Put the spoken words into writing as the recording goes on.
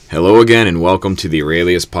Hello again and welcome to the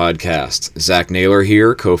Aurelius Podcast. Zach Naylor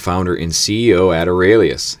here, co-founder and CEO at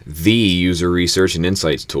Aurelius, the user research and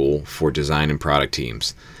insights tool for design and product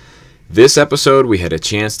teams. This episode we had a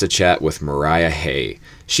chance to chat with Mariah Hay.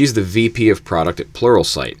 She's the VP of Product at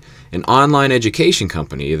Pluralsight, an online education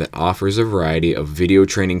company that offers a variety of video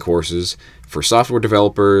training courses for software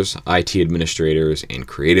developers, IT administrators, and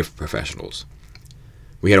creative professionals.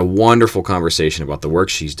 We had a wonderful conversation about the work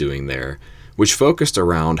she's doing there, which focused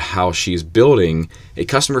around how she's building a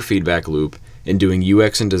customer feedback loop and doing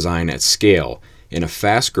UX and design at scale in a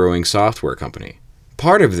fast-growing software company.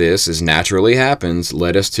 Part of this, as naturally happens,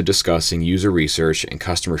 led us to discussing user research and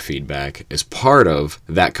customer feedback as part of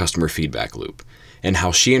that customer feedback loop, and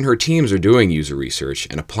how she and her teams are doing user research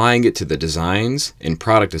and applying it to the designs and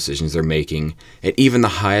product decisions they're making at even the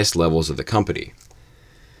highest levels of the company.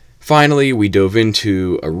 Finally, we dove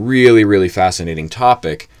into a really fascinating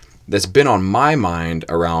topic that's been on my mind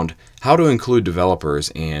around how to include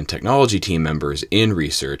developers and technology team members in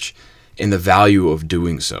research and the value of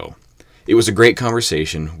doing so. It was a great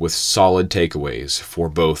conversation with solid takeaways for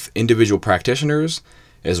both individual practitioners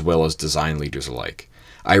as well as design leaders alike.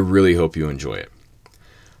 I really hope you enjoy it.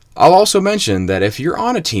 I'll also mention that if you're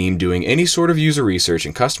on a team doing any sort of user research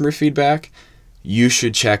and customer feedback, you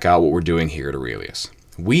should check out what we're doing here at Aurelius.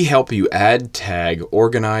 We help you add, tag,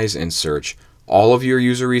 organize, and search all of your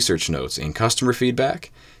user research notes and customer feedback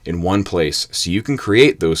in one place so you can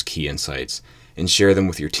create those key insights and share them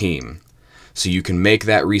with your team so you can make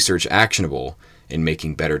that research actionable in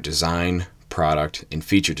making better design, product, and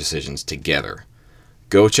feature decisions together.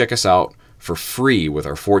 Go check us out for free with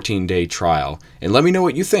our 14-day trial and let me know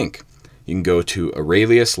what you think. You can go to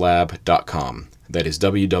aureliuslab.com. That is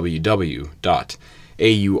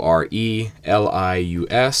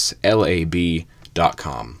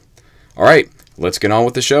www.aureliuslab.com. All right, let's get on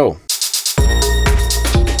with the show.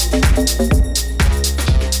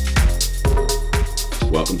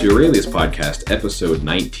 Welcome to Aurelius Podcast, episode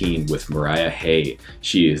 19 with Mariah Hay.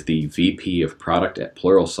 She is the VP of Product at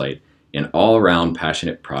Pluralsight, an all-around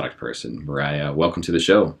passionate product person. Mariah, welcome to the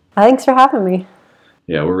show. Thanks for having me.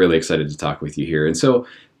 Yeah, we're really excited to talk with you here. And so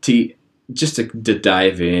to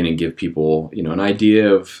dive in and give people, an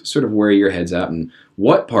idea of sort of where your head's at and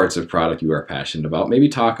what parts of product you are passionate about. Maybe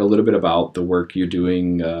talk a little bit about the work you're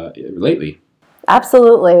doing lately.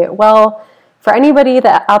 Absolutely. Well, for anybody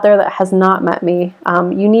out there that has not met me,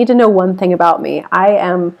 you need to know one thing about me. I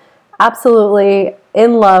am absolutely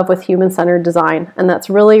in love with human-centered design, and that's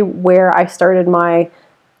really where I started my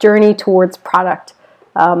journey towards product.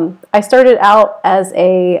 I started out as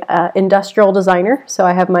a industrial designer, so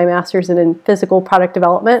I have my master's in physical product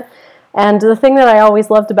development. And the thing that I always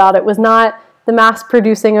loved about it was not the mass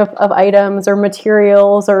producing of items or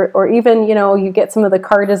materials or even, you get some of the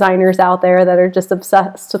car designers out there that are just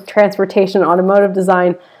obsessed with transportation and automotive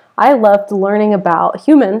design. I loved learning about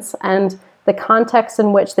humans and the context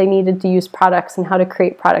in which they needed to use products and how to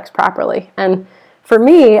create products properly. And for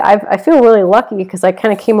me, I feel really lucky because I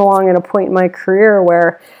kind of came along at a point in my career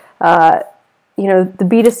where, the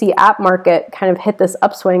B2C app market kind of hit this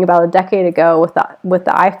upswing about a decade ago with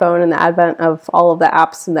the iPhone and the advent of all of the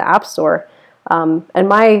apps in the App Store. And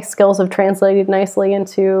my skills have translated nicely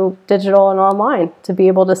into digital and online to be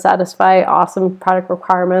able to satisfy awesome product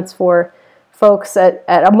requirements for folks at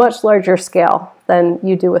a much larger scale than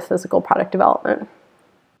you do with physical product development.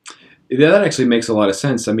 That actually makes a lot of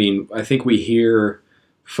sense. I mean, I think we hear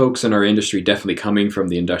folks in our industry definitely coming from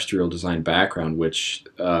the industrial design background, which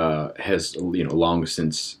has long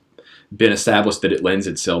since been established that it lends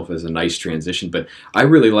itself as a nice transition. But I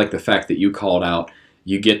really like the fact that you called out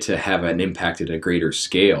you get to have an impact at a greater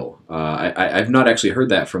scale. I've not actually heard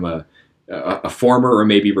that from a former or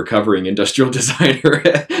maybe recovering industrial designer,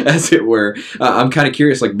 as it were. I'm kind of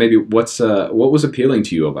curious, like maybe what was appealing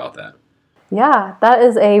to you about that? Yeah, that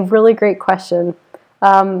is a really great question.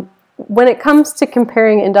 When it comes to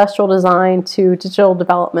comparing industrial design to digital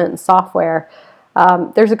development and software,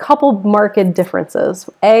 there's a couple marked differences.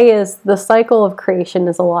 A is the cycle of creation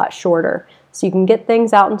is a lot shorter. So you can get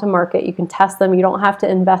things out into market, you can test them, you don't have to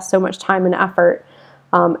invest so much time and effort.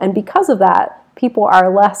 And because of that, people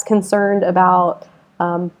are less concerned about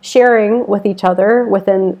sharing with each other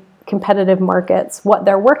within competitive markets what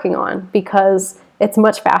they're working on because it's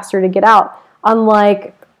much faster to get out.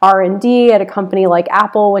 Unlike R&D at a company like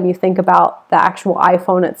Apple, when you think about the actual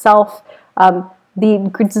iPhone itself,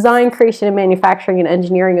 the design, creation, and manufacturing and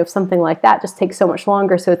engineering of something like that just takes so much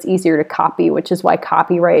longer, so it's easier to copy, which is why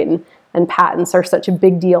copyright and patents are such a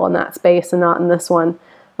big deal in that space and not in this one.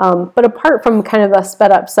 But apart from kind of a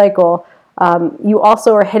sped up cycle, You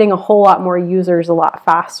also are hitting a whole lot more users a lot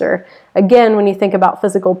faster. Again, when you think about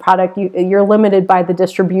physical product, you're limited by the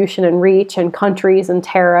distribution and reach and countries and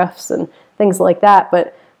tariffs and things like that.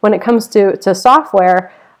 But when it comes to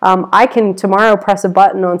software, I can tomorrow press a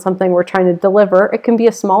button on something we're trying to deliver. It can be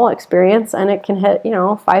a small experience and it can hit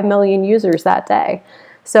 5 million users that day.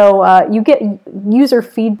 So you get user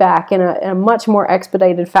feedback in a much more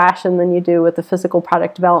expedited fashion than you do with the physical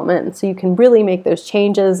product development. And so you can really make those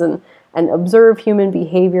changes and observe human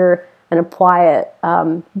behavior and apply it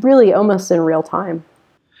really almost in real time.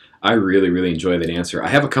 I really, really enjoy that answer. I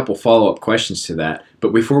have a couple follow-up questions to that,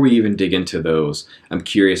 but before we even dig into those, I'm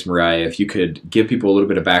curious, Mariah, if you could give people a little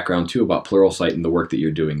bit of background too about Pluralsight and the work that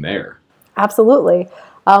you're doing there. Absolutely.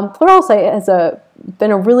 Pluralsight has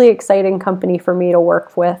been a really exciting company for me to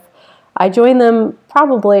work with. I joined them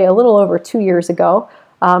probably a little over 2 years ago,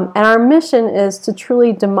 and our mission is to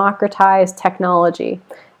truly democratize technology.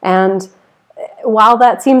 And while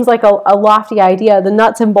that seems like a lofty idea, the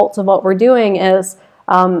nuts and bolts of what we're doing is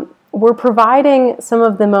we're providing some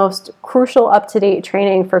of the most crucial up-to-date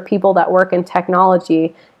training for people that work in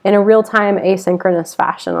technology in a real-time asynchronous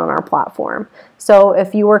fashion on our platform. So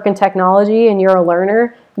if you work in technology and you're a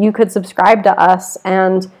learner, you could subscribe to us,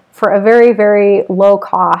 and for a very, very low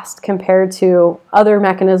cost compared to other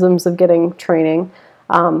mechanisms of getting training,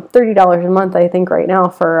 $30 a month, I think right now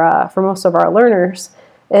for most of our learners,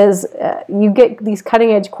 is you get these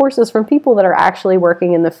cutting edge courses from people that are actually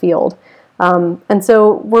working in the field. And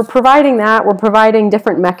so we're providing that. We're providing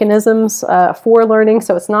different mechanisms for learning.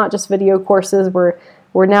 So it's not just video courses.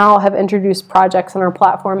 We're now have introduced projects on our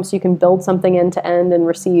platform so you can build something end to end and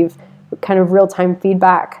receive kind of real-time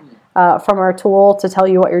feedback from our tool to tell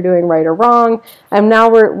you what you're doing right or wrong. And now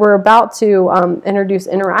we're about to introduce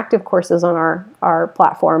interactive courses on our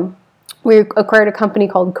platform. We acquired a company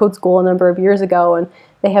called Code School a number of years ago, and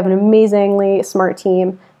they have an amazingly smart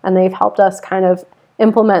team, and they've helped us kind of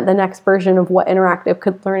implement the next version of what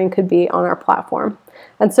interactive learning could be on our platform.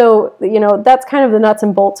 And so, that's kind of the nuts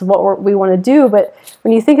and bolts of what we want to do. But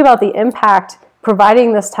when you think about the impact,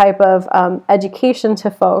 providing this type of education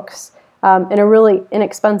to folks in a really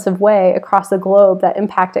inexpensive way across the globe, that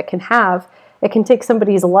impact it can take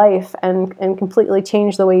somebody's life and completely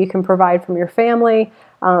change the way you can provide from your family,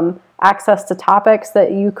 access to topics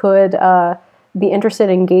that you could be interested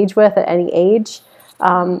and engage with at any age,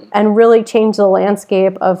 and really change the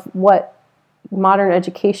landscape of what modern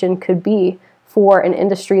education could be for an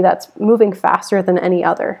industry that's moving faster than any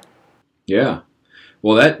other. Yeah.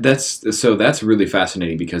 Well, that's really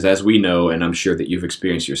fascinating because as we know, and I'm sure that you've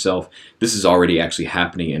experienced yourself, this is already actually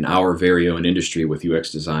happening in our very own industry with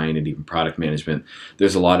UX design and even product management.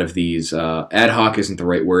 There's a lot of these, ad hoc isn't the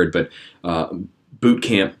right word, but boot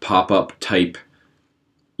camp, pop-up type,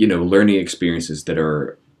 learning experiences that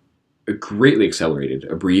are greatly accelerated,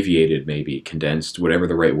 abbreviated, maybe condensed, whatever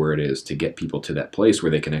the right word is, to get people to that place where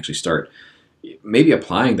they can actually start maybe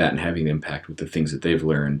applying that and having an impact with the things that they've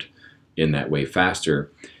learned in that way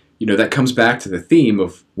faster. That comes back to the theme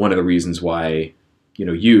of one of the reasons why,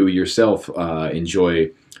 you yourself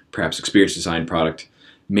enjoy perhaps experience design, product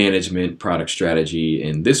management, product strategy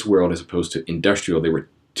in this world as opposed to industrial. There were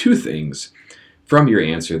two things from your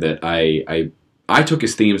answer that I took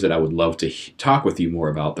as themes that I would love to talk with you more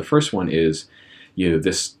about. The first one is,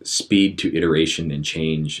 this speed to iteration and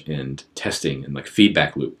change and testing and like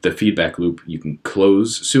feedback loop. The feedback loop you can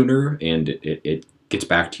close sooner and it gets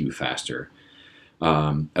back to you faster.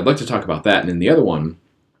 I'd like to talk about that. And then the other one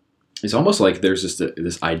is almost like there's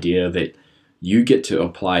this idea that you get to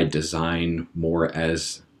apply design more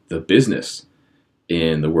as the business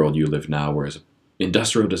in the world you live now, whereas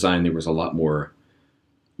industrial design, there was a lot more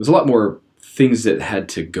things that had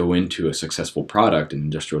to go into a successful product, and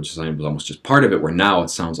industrial design was almost just part of it, where now it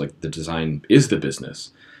sounds like the design is the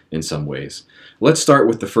business in some ways. Let's start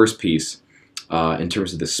with the first piece in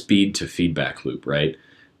terms of the speed to feedback loop, right?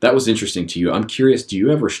 That was interesting to you. I'm curious, do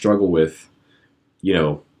you ever struggle with,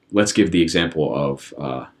 let's give the example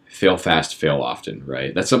of fail fast, fail often,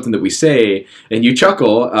 right? That's something that we say, and you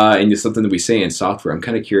chuckle, and it's something that we say in software. I'm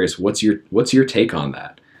kind of curious, what's your take on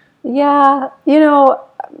that? Yeah,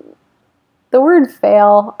 the word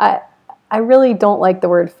fail, I really don't like the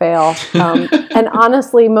word fail. And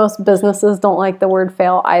honestly, most businesses don't like the word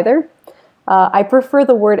fail either. I prefer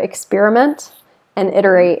the word experiment and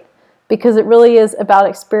iterate, because it really is about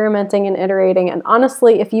experimenting and iterating. And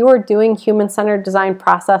honestly, if you are doing human-centered design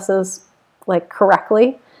processes like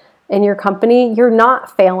correctly in your company, you're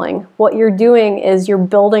not failing. What you're doing is you're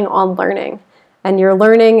building on learning. And you're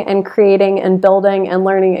learning and creating and building and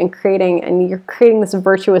learning and creating, and you're creating this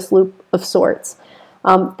virtuous loop of sorts.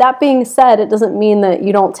 That being said, it doesn't mean that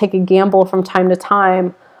you don't take a gamble from time to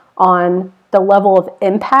time on the level of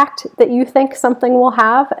impact that you think something will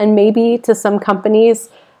have. And maybe to some companies,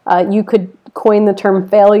 you could coin the term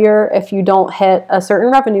failure if you don't hit a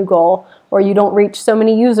certain revenue goal, or you don't reach so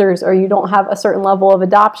many users, or you don't have a certain level of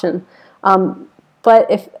adoption. But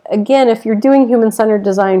if you're doing human-centered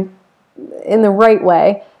design in the right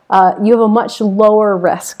way, you have a much lower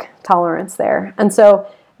risk tolerance there. And so,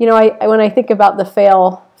 when I think about the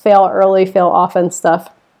fail early, fail often stuff,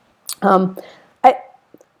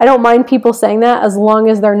 I don't mind people saying that as long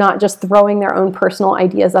as they're not just throwing their own personal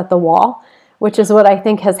ideas at the wall, which is what I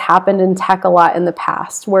think has happened in tech a lot in the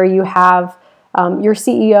past, where you have your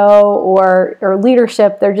CEO or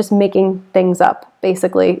leadership, they're just making things up,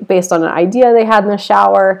 basically based on an idea they had in the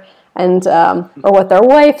shower and or what their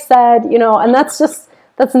wife said, and that's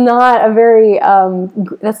not a very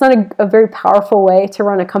powerful way to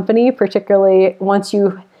run a company, particularly once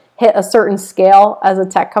you hit a certain scale as a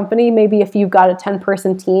tech company. Maybe if you've got a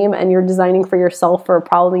 10-person team and you're designing for yourself for a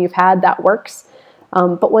problem you've had, that works.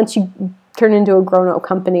 But once you turn into a grown-up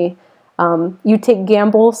company, you take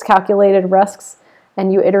gambles, calculated risks,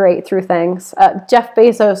 and you iterate through things. Jeff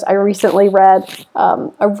Bezos, I recently read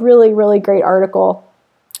a really, really great article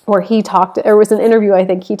where it was an interview, I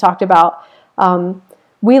think he talked about,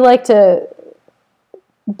 we like to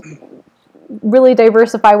really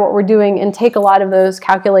diversify what we're doing and take a lot of those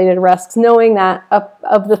calculated risks, knowing that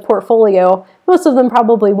of the portfolio, most of them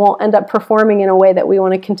probably won't end up performing in a way that we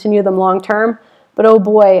want to continue them long term. But oh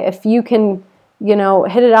boy, if you can,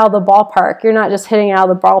 hit it out of the ballpark, you're not just hitting it out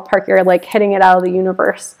of the ballpark, you're like hitting it out of the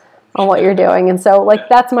universe on what you're doing. And so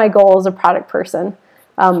that's my goal as a product person,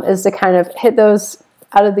 is to kind of hit those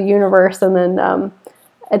out of the universe and then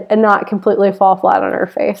and not completely fall flat on our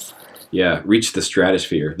face. Yeah, reach the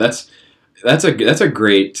stratosphere. That's a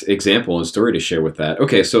great example and story to share with that.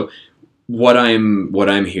 Okay, so what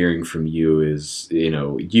I'm hearing from you is,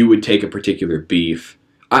 you would take a particular beef.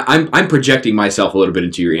 I'm projecting myself a little bit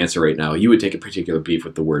into your answer right now. You would take a particular beef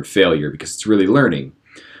with the word failure because it's really learning.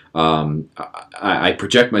 I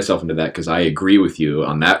project myself into that because I agree with you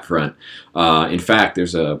on that front. In fact,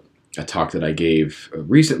 there's a talk that I gave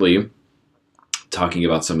recently talking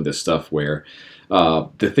about some of this stuff where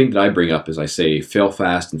the thing that I bring up is I say fail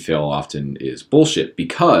fast and fail often is bullshit,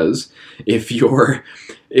 because if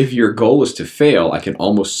your goal is to fail, I can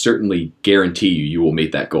almost certainly guarantee you will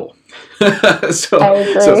meet that goal.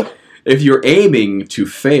 So if you're aiming to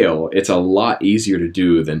fail, it's a lot easier to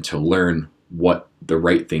do than to learn what the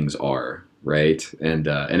right things are, right? And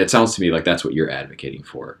it sounds to me like that's what you're advocating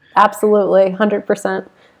for. Absolutely, 100%.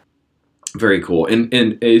 Very cool. And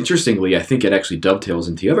interestingly, I think it actually dovetails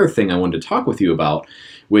into the other thing I wanted to talk with you about,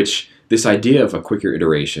 which this idea of a quicker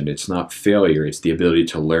iteration. It's not failure. It's the ability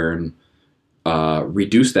to learn,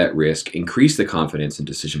 reduce that risk, increase the confidence in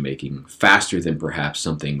decision-making faster than perhaps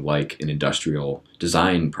something like an industrial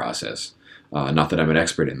design process. Not that I'm an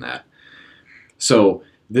expert in that. So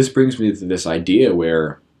this brings me to this idea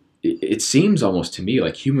where it seems almost to me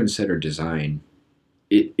like human-centered design,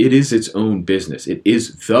 it is its own business. It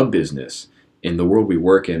is the business in the world we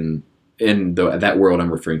work in. And that world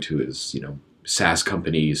I'm referring to is, SaaS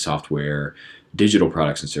companies, software, digital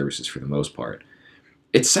products and services for the most part.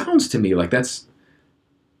 It sounds to me like that's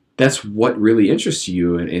what really interests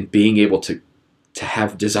you in being able to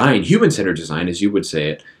have design, human-centered design, as you would say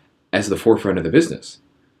it, as the forefront of the business.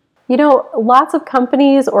 Lots of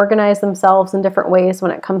companies organize themselves in different ways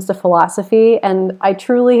when it comes to philosophy, and I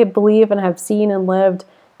truly believe and have seen and lived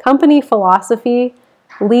company philosophy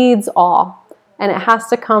leads all, and it has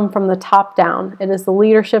to come from the top down. It is the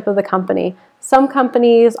leadership of the company. Some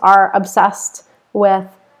companies are obsessed with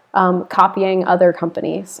copying other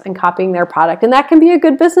companies and copying their product, and that can be a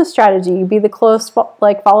good business strategy. You be the close,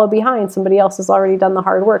 follow behind. Somebody else has already done the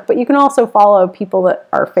hard work, but you can also follow people that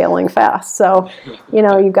are failing fast. So,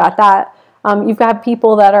 you've got that. You've got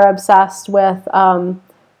people that are obsessed with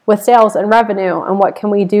sales and revenue and what can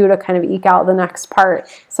we do to kind of eke out the next part.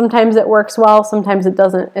 Sometimes it works well, sometimes it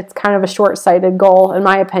doesn't. It's kind of a short-sighted goal, in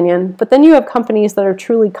my opinion. But then you have companies that are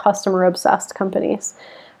truly customer-obsessed companies.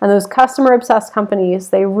 And those customer-obsessed companies,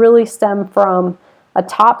 they really stem from a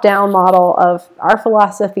top-down model of our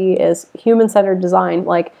philosophy is human-centered design.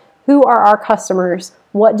 Like, who are our customers?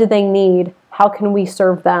 What do they need? How can we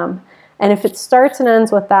serve them? And if it starts and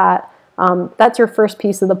ends with that, that's your first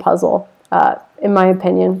piece of the puzzle, in my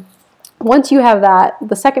opinion. Once you have that,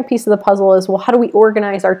 the second piece of the puzzle is, well, how do we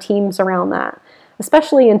organize our teams around that?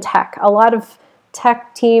 Especially in tech. A lot of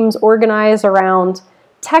tech teams organize around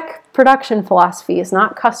tech production philosophies,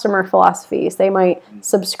 not customer philosophies. They might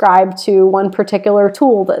subscribe to one particular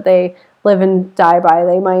tool that they live and die by.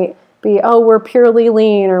 They might be, oh, we're purely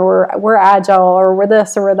lean, or we're agile, or we're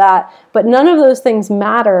this or we're that. But none of those things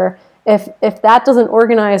matter if that doesn't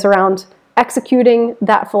organize around executing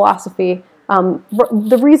that philosophy.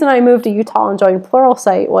 The reason I moved to Utah and joined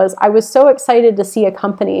Pluralsight was I was so excited to see a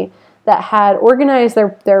company that had organized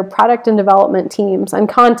their product and development teams and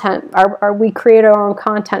content. We create our own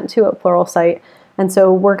content too at Pluralsight. And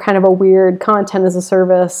so we're kind of a weird content as a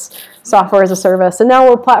service, software as a service. And now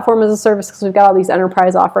we're platform as a service because we've got all these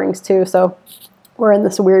enterprise offerings too. So we're in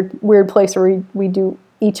this weird place where we do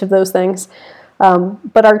each of those things.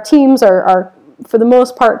 But our teams are, for the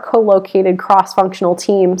most part, co-located cross-functional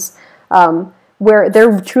teams where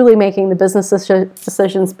they're truly making the business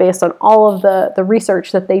decisions based on all of the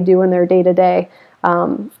research that they do in their day-to-day.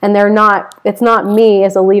 And it's not me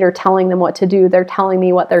as a leader telling them what to do. They're telling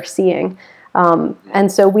me what they're seeing.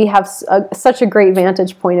 And so we have such a great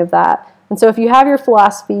vantage point of that. And so if you have your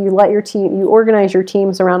philosophy, you organize your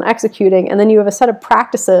teams around executing, and then you have a set of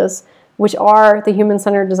practices, which are the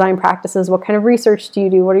human-centered design practices. What kind of research do you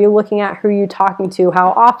do? What are you looking at? Who are you talking to? How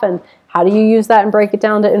often? How do you use that and break it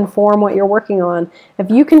down to inform what you're working on?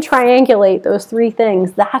 If you can triangulate those three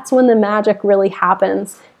things, that's when the magic really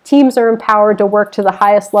happens. Teams are empowered to work to the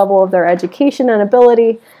highest level of their education and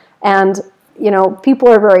ability, and people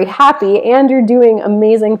are very happy, and you're doing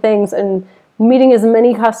amazing things and meeting as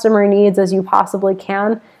many customer needs as you possibly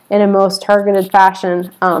can in a most targeted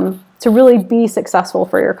fashion to really be successful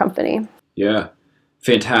for your company. Yeah,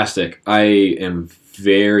 fantastic. I am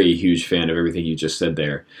very huge fan of everything you just said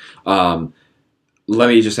there. Let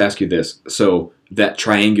me just ask you this. So that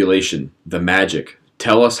triangulation, the magic,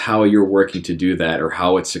 tell us how you're working to do that, or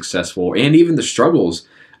how it's successful, and even the struggles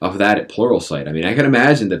of that at Pluralsight. I mean, I can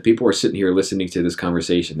imagine that people are sitting here listening to this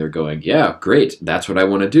conversation. They're going, yeah, great. That's what I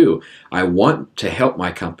want to do. I want to help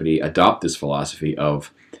my company adopt this philosophy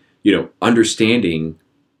of, understanding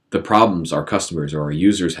the problems our customers or our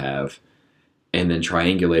users have, and then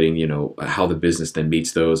triangulating, how the business then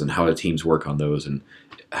meets those and how the teams work on those and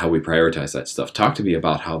how we prioritize that stuff. Talk to me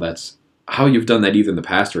about how you've done that either in the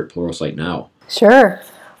past or at Pluralsight now. Sure.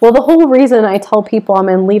 Well, the whole reason I tell people I'm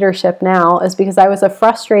in leadership now is because I was a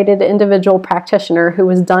frustrated individual practitioner who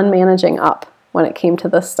was done managing up when it came to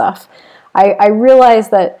this stuff. I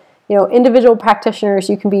realized that, individual practitioners,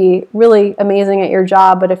 you can be really amazing at your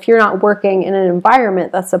job, but if you're not working in an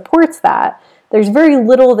environment that supports that, there's very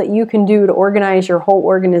little that you can do to organize your whole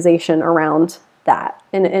organization around that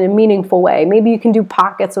in a meaningful way. Maybe you can do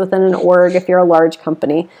pockets within an org if you're a large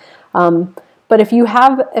company. But if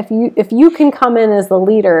you can come in as the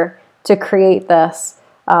leader to create this,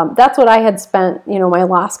 that's what I had spent, my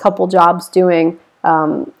last couple jobs doing.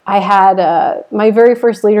 I had my very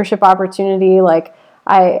first leadership opportunity.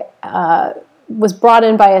 I was brought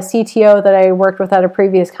in by a CTO that I worked with at a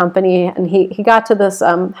previous company, and he got to this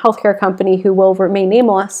healthcare company who will remain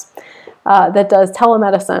nameless that does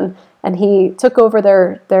telemedicine, and he took over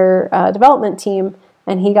their development team,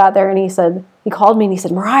 and he got there and he called me and he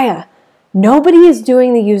said, Mariah, nobody is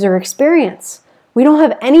doing the user experience. We don't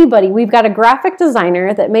have anybody. We've got a graphic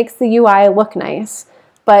designer that makes the UI look nice,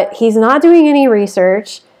 but he's not doing any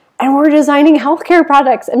research, and we're designing healthcare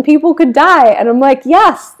products, and people could die. And I'm like,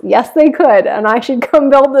 yes, they could, and I should come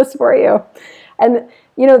build this for you. And,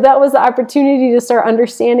 that was the opportunity to start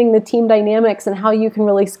understanding the team dynamics and how you can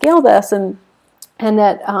really scale this. And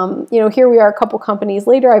that, here we are a couple companies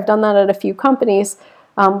later. I've done that at a few companies.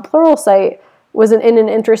 Pluralsight was in an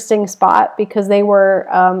interesting spot because they were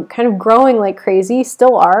kind of growing like crazy,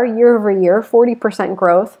 still are, year over year, 40%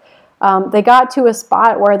 growth. They got to a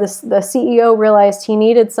spot where the CEO realized he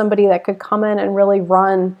needed somebody that could come in and really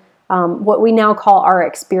run what we now call our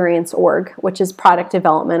experience org, which is product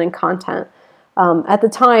development and content. At the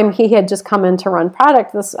time, he had just come in to run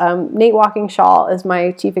product. Nate Walkingshaw is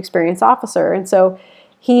my chief experience officer. And so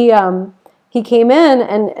he came in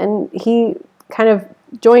and he kind of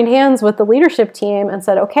joined hands with the leadership team and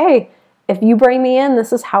said, okay, if you bring me in,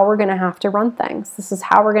 this is how we're going to have to run things. This is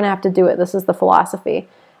how we're going to have to do it. This is the philosophy.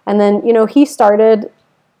 And then,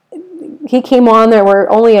 he came on, there were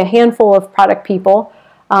only a handful of product people,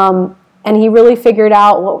 and he really figured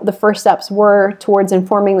out what the first steps were towards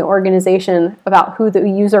informing the organization about who the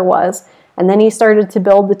user was. And then he started to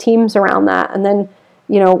build the teams around that. And then,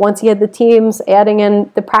 once he had the teams adding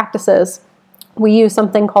in the practices, we use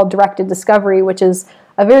something called directed discovery, which is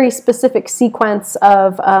a very specific sequence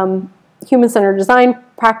of human-centered design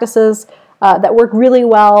practices that work really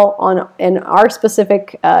well in our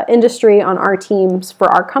specific industry, on our teams for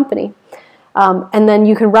our company. And then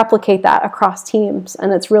you can replicate that across teams,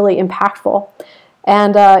 and it's really impactful.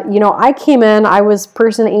 And, I came in, I was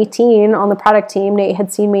person 18 on the product team. Nate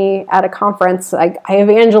had seen me at a conference. I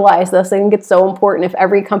evangelized this. I think it's so important. If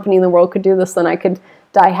every company in the world could do this, then I could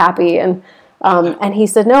die happy. And he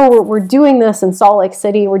said, no, we're doing this in Salt Lake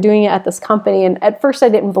City. We're doing it at this company. And at first I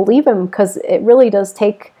didn't believe him, because it really does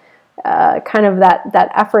take kind of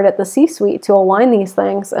that effort at the C-suite to align these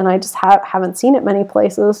things. And I just haven't seen it many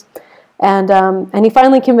places. And he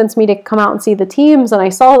finally convinced me to come out and see the teams, and I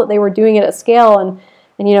saw that they were doing it at scale. And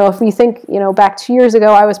if you think, back 2 years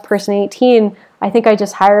ago, I was person 18. I think I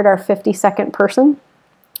just hired our 52nd person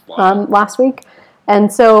last week.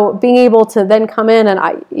 And so being able to then come in and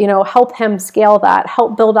help him scale that,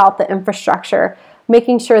 help build out the infrastructure,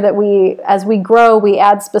 making sure that as we grow, we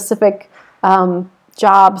add specific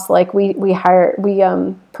jobs. Like we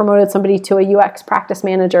promoted somebody to a UX practice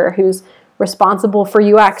manager who's responsible for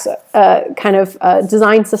UX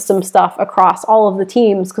design system stuff across all of the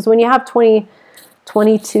teams. Because when you have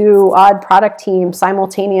 22 odd product teams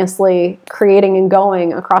simultaneously creating and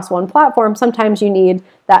going across one platform, sometimes you need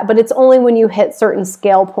that, but it's only when you hit certain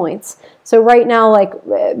scale points. So right now, like,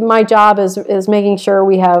 my job is making sure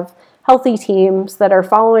we have healthy teams that are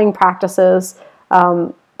following practices,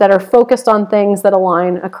 that are focused on things that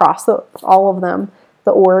align across all of them. The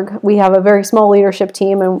org. We have a very small leadership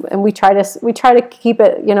team, and we try to keep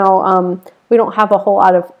it, we don't have a whole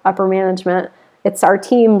lot of upper management. It's our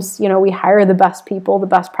teams, we hire the best people, the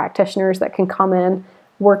best practitioners that can come in,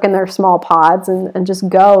 work in their small pods and just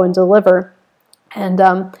go and deliver, and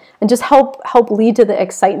just help lead to the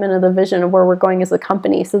excitement of the vision of where we're going as a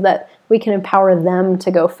company, so that we can empower them to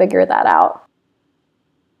go figure that out.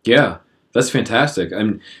 Yeah. That's fantastic.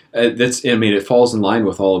 It falls in line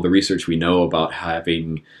with all of the research we know about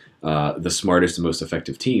having the smartest and most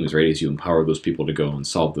effective teams, right? As you empower those people to go and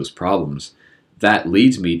solve those problems. That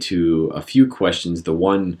leads me to a few questions. The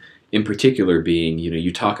one in particular being,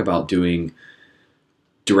 you talk about doing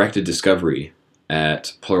directed discovery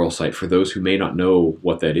at Pluralsight. For those who may not know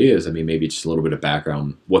what that is, maybe just a little bit of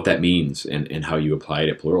background, what that means and how you apply it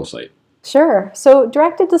at Pluralsight. Sure. So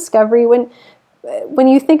directed discovery, when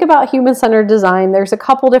you think about human-centered design, there's a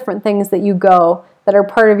couple different things that are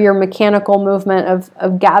part of your mechanical movement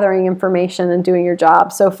of gathering information and doing your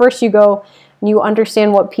job. So first you go and you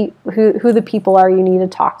understand who the people are you need to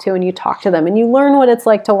talk to, and you talk to them, and you learn what it's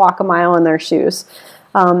like to walk a mile in their shoes.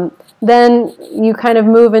 Then you kind of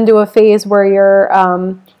move into a phase where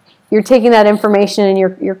you're taking that information and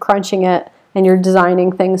you're crunching it and you're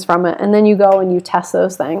designing things from it, and then you go and you test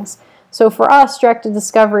those things. So for us, directed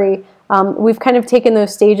discovery, we've kind of taken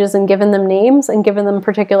those stages and given them names and given them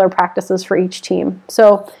particular practices for each team.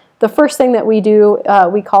 So the first thing that we do,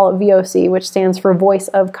 we call it VOC, which stands for Voice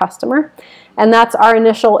of Customer. And that's our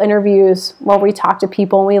initial interviews where we talk to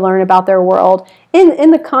people and we learn about their world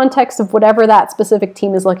in the context of whatever that specific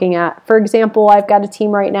team is looking at. For example, I've got a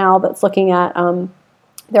team right now that's looking at,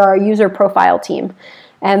 they're our user profile team.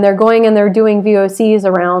 And they're going and they're doing VOCs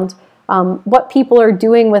around what people are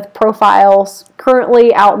doing with profiles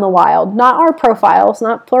currently out in the wild. Not our profiles,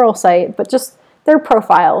 not Pluralsight, but just their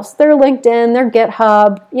profiles, their LinkedIn, their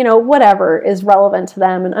GitHub, whatever is relevant to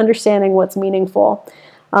them, and understanding what's meaningful.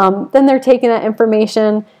 Then they're taking that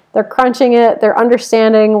information, they're crunching it, they're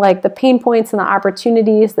understanding like the pain points and the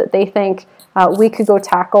opportunities that they think we could go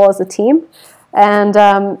tackle as a team. And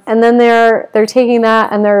then they're taking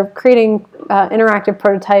that and they're creating interactive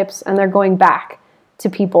prototypes, and they're going back to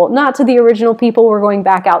people, not to the original people. We're going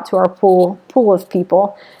back out to our pool of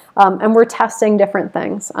people, and we're testing different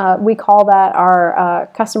things. We call that our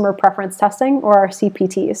customer preference testing, or our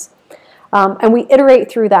CPTs. And we iterate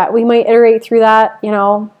through that. We might iterate through that,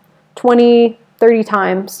 20, 30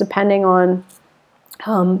 times, depending on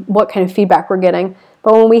what kind of feedback we're getting.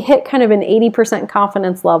 But when we hit kind of an 80%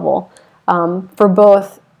 confidence level, for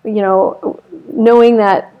both, knowing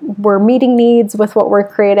that we're meeting needs with what we're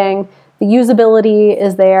creating, the usability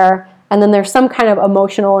is there, and then there's some kind of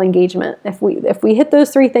emotional engagement. If we hit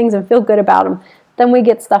those three things and feel good about them, then we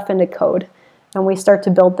get stuff into code and we start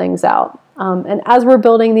to build things out. And as we're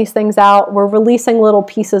building these things out, we're releasing little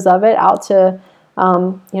pieces of it out to,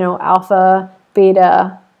 alpha,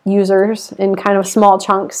 beta users in kind of small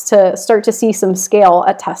chunks to start to see some scale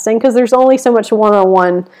at testing, because there's only so much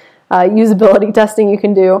one-on-one usability testing you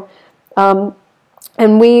can do.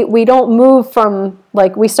 And we don't move from,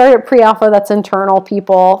 like, we start at pre-alpha, that's internal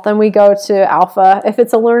people, then we go to alpha. If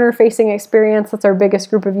it's a learner-facing experience, that's our biggest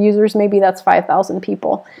group of users, maybe that's 5,000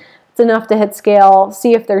 people. It's enough to hit scale,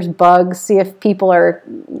 see if there's bugs, see if people are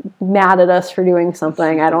mad at us for doing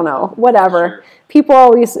something, I don't know, whatever. Sure. People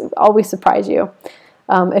always surprise you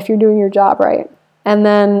if you're doing your job right. And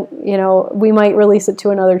then, we might release it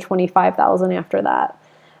to another 25,000 after that.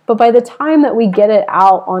 But by the time that we get it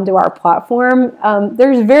out onto our platform,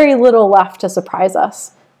 there's very little left to surprise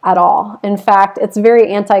us at all. In fact, it's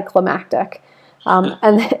very anticlimactic.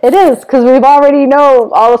 And it is, because we've already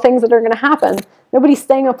know all the things that are going to happen. Nobody's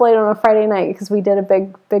staying up late on a Friday night because we did a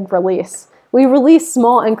big release. We release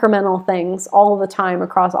small incremental things all the time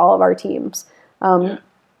across all of our teams. And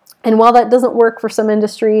while that doesn't work for some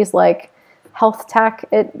industries like health tech,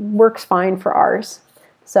 it works fine for ours.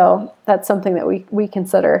 So that's something that we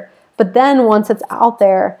consider. But then once it's out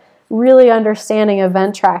there, really understanding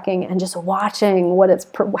event tracking and just watching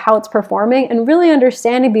how it's performing, and really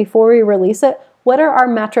understanding before we release it, what are our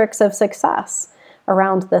metrics of success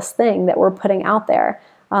around this thing that we're putting out there.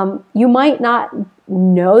 You might not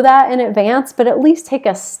know that in advance, but at least take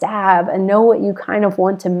a stab and know what you kind of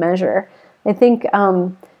want to measure. I think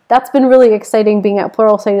that's been really exciting being at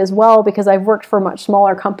Pluralsight as well, because I've worked for much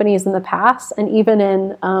smaller companies in the past, and even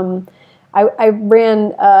in I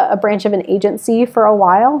ran a branch of an agency for a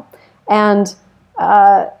while, and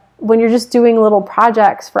when you're just doing little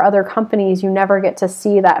projects for other companies, you never get to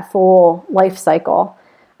see that full life cycle.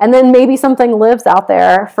 And then maybe something lives out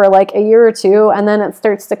there for like a year or two, and then it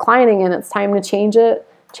starts declining, and it's time to change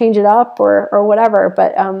it up or whatever.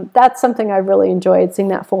 But that's something I've really enjoyed, seeing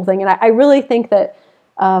that full thing. And I really think that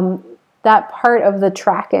that part of the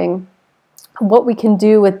tracking, what we can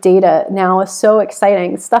do with data now, is so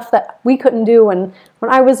exciting. Stuff that we couldn't do when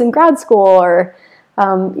I was in grad school, or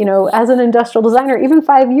as an industrial designer, even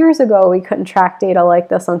 5 years ago, we couldn't track data like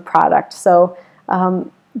this on product. So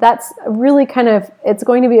that's really it's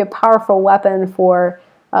going to be a powerful weapon for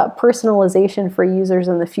personalization for users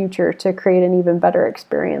in the future, to create an even better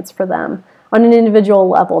experience for them on an individual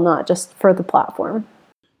level, not just for the platform.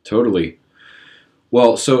 Totally.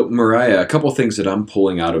 Well, so Mariah, a couple things that I'm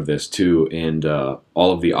pulling out of this too, and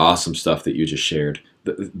all of the awesome stuff that you just shared.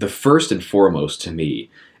 The first and foremost to me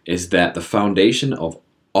is that the foundation of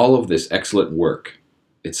all of this excellent work,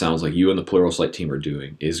 it sounds like you and the Pluralsight team are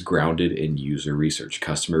doing, is grounded in user research,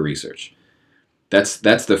 customer research. That's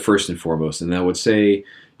the first and foremost. And I would say,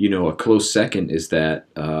 a close second is that,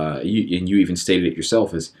 you even stated it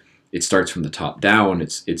yourself, is it starts from the top down.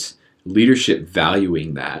 It's leadership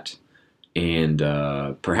valuing that, and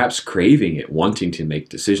perhaps craving it, wanting to make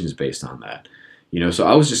decisions based on that. So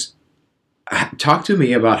I was just, talk to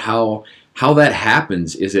me about how that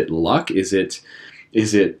happens. Is it luck? Is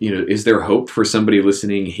there hope for somebody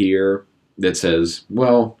listening here that says,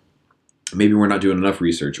 well, maybe we're not doing enough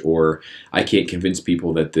research, or I can't convince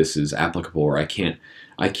people that this is applicable, or I can't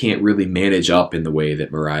really manage up in the way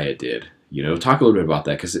that Mariah did. Talk a little bit about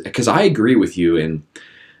that, because I agree with you, and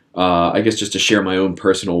I guess just to share my own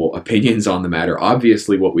personal opinions on the matter.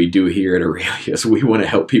 Obviously, what we do here at Aurelius, we want to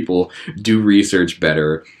help people do research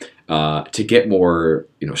better, to get more,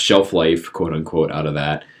 shelf life, quote unquote, out of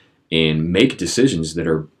that, and make decisions that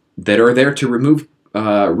are there to remove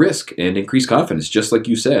risk and increase confidence. Just like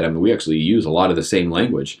you said, we actually use a lot of the same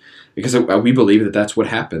language because we believe that that's what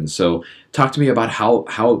happens. So, talk to me about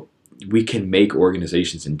how we can make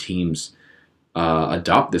organizations and teams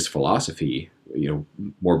adopt this philosophy,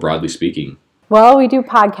 more broadly speaking. Well, we do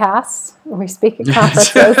podcasts. We speak at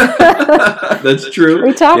conferences. That's true.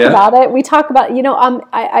 We talk about it. We talk about,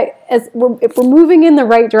 if we're moving in the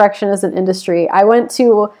right direction as an industry. I went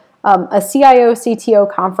to a CIO CTO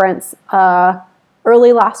conference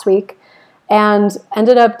early last week, and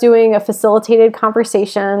ended up doing a facilitated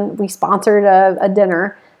conversation. We sponsored a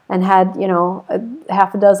dinner and had a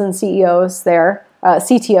half a dozen CEOs there,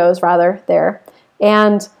 CTOs rather there,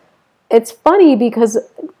 and it's funny because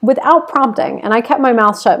without prompting, and I kept my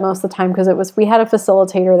mouth shut most of the time because we had a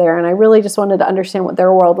facilitator there, and I really just wanted to understand what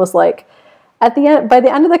their world was like. By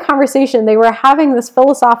the end of the conversation, they were having this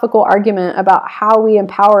philosophical argument about how we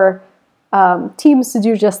empower teams to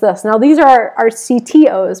do just this. Now, these are our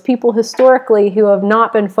CTOs, people historically who have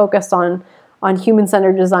not been focused on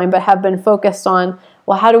human-centered design, but have been focused on,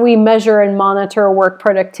 well, how do we measure and monitor work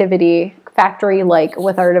productivity, factory-like,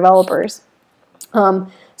 with our developers?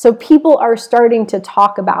 So people are starting to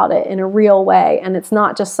talk about it in a real way, and it's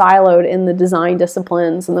not just siloed in the design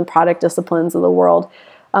disciplines and the product disciplines of the world.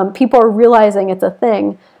 People are realizing it's a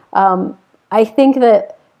thing. I think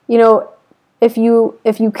that, if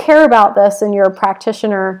you care about this and you're a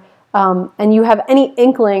practitioner, and you have any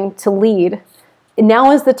inkling to lead,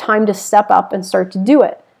 now is the time to step up and start to do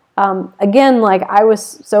it. Again, like, I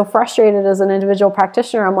was so frustrated as an individual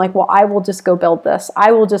practitioner. I'm like, well, I will just go build this.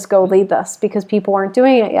 I will just go lead this because people aren't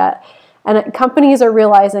doing it yet. And companies are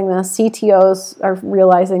realizing this. CTOs are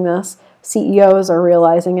realizing this. CEOs are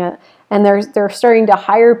realizing it. And they're starting to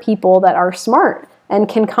hire people that are smart, and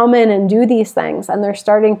can come in and do these things. And they're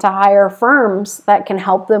starting to hire firms that can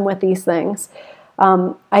help them with these things.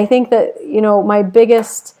 I think that, my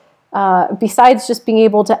biggest, besides just being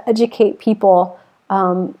able to educate people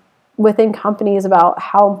within companies about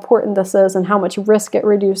how important this is and how much risk it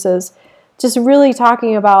reduces, just really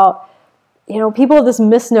talking about, people have this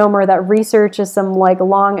misnomer that research is some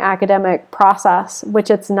long academic process, which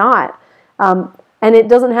it's not. And it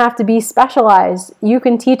doesn't have to be specialized. You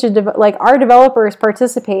can teach our developers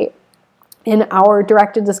participate in our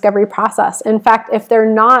directed discovery process. In fact, if they're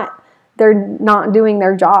not doing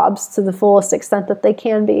their jobs to the fullest extent that they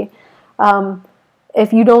can be.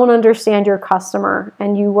 If you don't understand your customer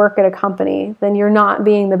and you work at a company, then you're not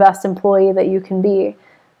being the best employee that you can be.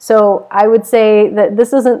 So I would say that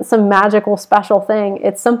this isn't some magical special thing.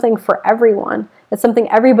 It's something for everyone. It's something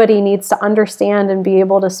everybody needs to understand and be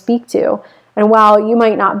able to speak to. And while you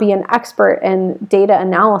might not be an expert in data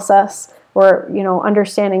analysis or,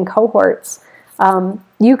 understanding cohorts,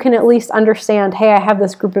 you can at least understand, hey, I have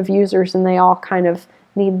this group of users and they all kind of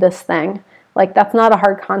need this thing. That's not a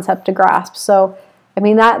hard concept to grasp. So,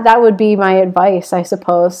 that would be my advice, I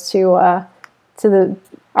suppose, to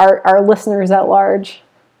our listeners at large.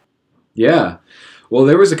 Yeah. Well,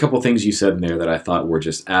 there was a couple things you said in there that I thought were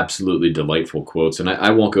just absolutely delightful quotes, and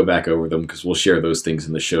I won't go back over them because we'll share those things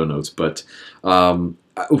in the show notes. But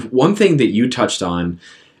one thing that you touched on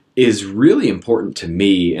is really important to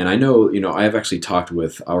me, and I know, I have actually talked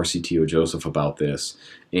with our CTO, Joseph, about this.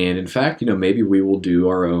 And in fact, maybe we will do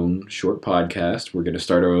our own short podcast. We're going to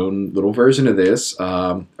start our own little version of this,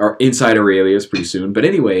 our Inside Aurelius pretty soon. But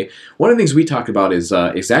anyway, one of the things we talked about is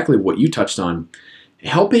exactly what you touched on,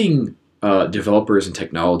 helping developers and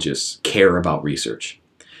technologists care about research.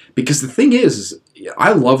 Because the thing is,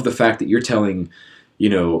 I love the fact that you're telling us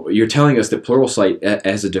that Pluralsight,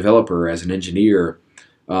 as a developer, as an engineer,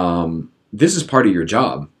 this is part of your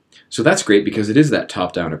job. So that's great because it is that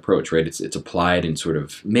top-down approach, right? It's applied and sort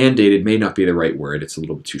of mandated, may not be the right word. It's a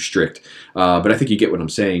little bit too strict. But I think you get what I'm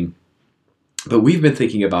saying. But we've been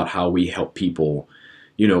thinking about how we help people,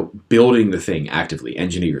 building the thing actively,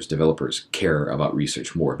 engineers, developers, care about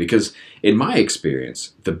research more. Because in my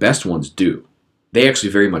experience, the best ones do. They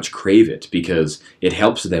actually very much crave it because it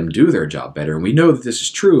helps them do their job better. And we know that this is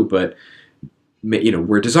true, but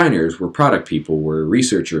we're designers, we're product people, we're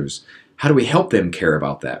researchers. How do we help them care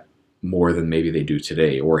about that more than maybe they do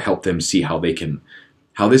today, or help them see how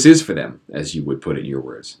this is for them, as you would put it in your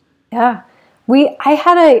words? Yeah. I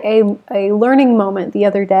had a learning moment the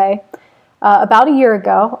other day. About a year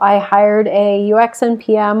ago, I hired a UX and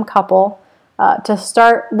PM couple to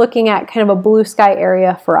start looking at kind of a blue sky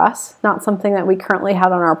area for us, not something that we currently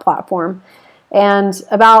had on our platform. And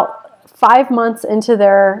about 5 months into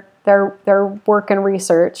their work and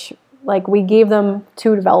research, we gave them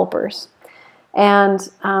 2 developers. And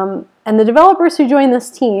the developers who joined this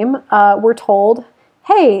team were told,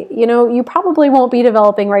 hey, you probably won't be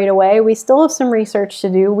developing right away. We still have some research to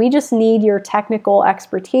do. We just need your technical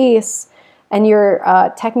expertise and your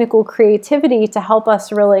technical creativity to help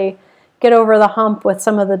us really get over the hump with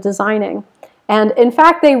some of the designing. And in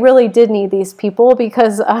fact, they really did need these people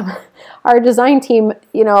because our design team,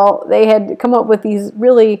 they had come up with these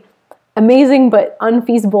really amazing but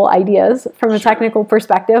unfeasible ideas from a technical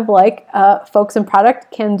perspective, like folks in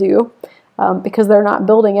product can do because they're not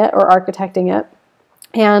building it or architecting it.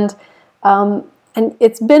 And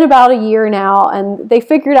it's been about a year now, and they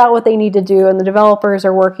figured out what they need to do, and the developers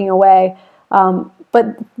are working away.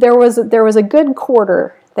 But there was a good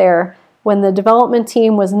quarter there when the development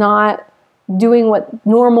team was not doing what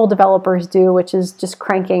normal developers do, which is just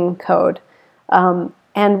cranking code.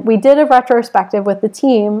 And we did a retrospective with the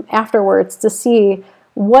team afterwards to see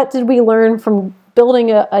what did we learn from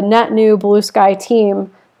building a net new blue sky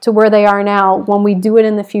team to where they are now when we do it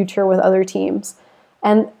in the future with other teams.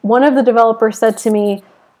 And one of the developers said to me,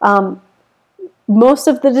 most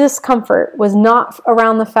of the discomfort was not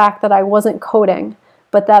around the fact that I wasn't coding,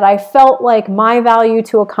 but that I felt like my value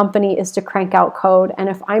to a company is to crank out code. And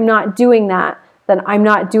if I'm not doing that, then I'm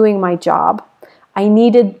not doing my job. I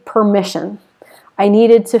needed permission. I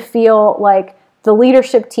needed to feel like the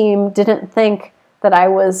leadership team didn't think that I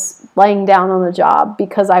was laying down on the job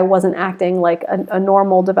because I wasn't acting like a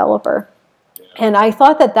normal developer. And I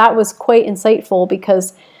thought that was quite insightful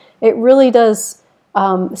because it really does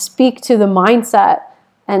speak to the mindset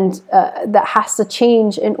and that has to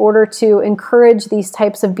change in order to encourage these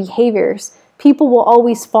types of behaviors. People will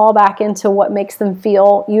always fall back into what makes them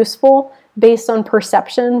feel useful based on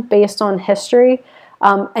perception, based on history.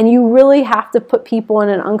 And you really have to put people in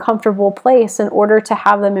an uncomfortable place in order to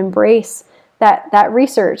have them embrace that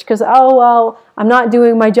research, because, oh, well, I'm not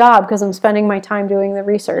doing my job because I'm spending my time doing the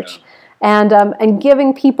research. And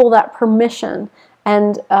giving people that permission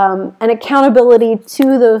and accountability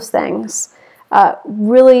to those things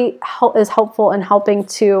really is helpful in helping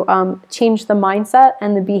to change the mindset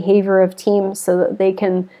and the behavior of teams so that they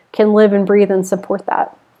can live and breathe and support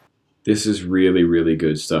that. This is really, really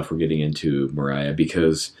good stuff we're getting into, Mariah,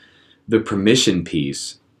 because the permission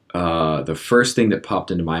piece, the first thing that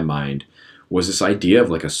popped into my mind was this idea of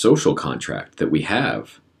like a social contract that we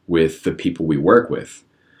have with the people we work with,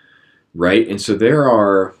 right? And so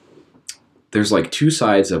there's like two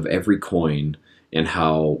sides of every coin in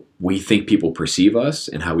how we think people perceive us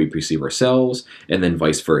and how we perceive ourselves, and then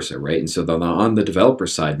vice versa, right? And so on the developer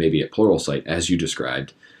side, maybe at Pluralsight, as you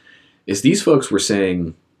described, is these folks were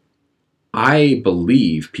saying, I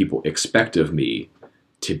believe people expect of me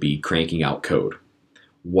to be cranking out code.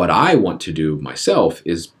 What I want to do myself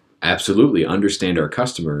is absolutely understand our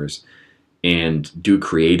customers and do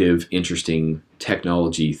creative, interesting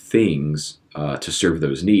technology things to serve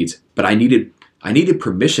those needs. But I needed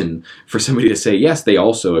permission for somebody to say, yes, they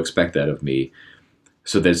also expect that of me,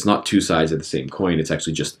 so that it's not two sides of the same coin. It's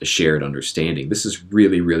actually just a shared understanding. This is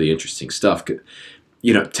really, really interesting stuff.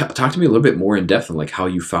 Talk to me a little bit more in depth on like how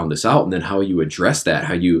you found this out, and then how you addressed that,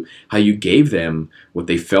 how you gave them what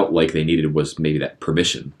they felt like they needed was maybe that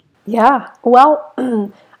permission. Yeah. Well,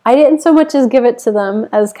 I didn't so much as give it to them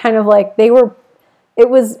as kind of like it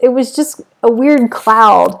was just a weird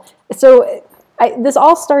cloud. So this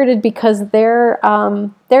all started because their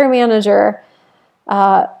manager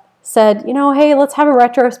said, hey, let's have a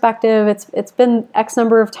retrospective. It's been X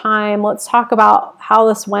number of time. Let's talk about how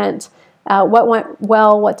this went. What went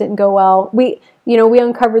well, what didn't go well. We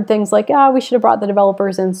uncovered things like, we should have brought the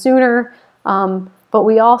developers in sooner. But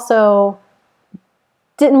we also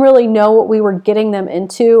didn't really know what we were getting them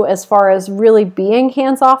into as far as really being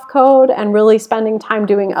hands-off code and really spending time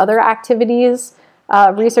doing other activities,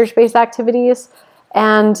 research-based activities.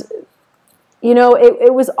 And,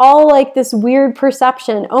 it was all like this weird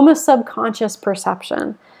perception, almost subconscious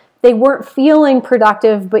perception. They weren't feeling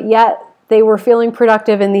productive, but yet they were feeling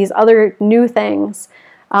productive in these other new things.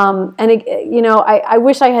 I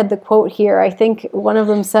wish I had the quote here. I think one of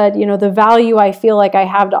them said, the value I feel like I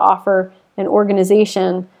have to offer an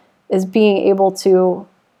organization is being able to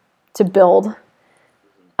build.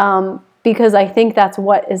 Because I think that's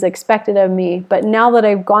what is expected of me. But now that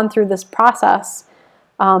I've gone through this process,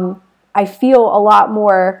 I feel a lot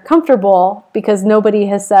more comfortable because nobody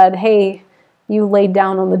has said, hey, you laid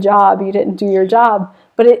down on the job, you didn't do your job.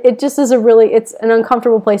 But it just is it's an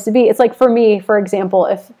uncomfortable place to be. It's like for me, for example,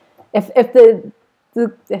 if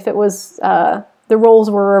it was the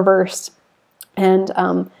roles were reversed and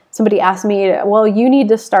somebody asked me, well, you need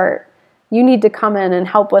to come in and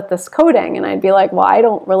help with this coding, and I'd be like, well, I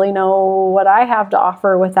don't really know what I have to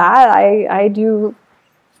offer with that. I do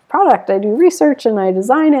product, I do research, and I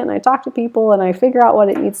design it, and I talk to people, and I figure out what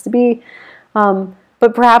it needs to be.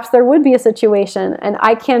 But perhaps there would be a situation, and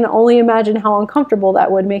I can only imagine how uncomfortable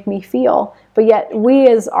that would make me feel. But yet we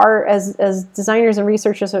as designers and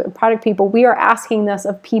researchers and product people, we are asking this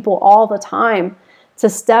of people all the time to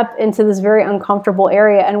step into this very uncomfortable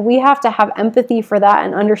area. And we have to have empathy for that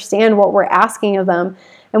and understand what we're asking of them.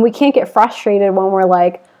 And we can't get frustrated when we're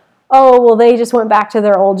like, oh, well, they just went back to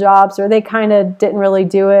their old jobs, or they kind of didn't really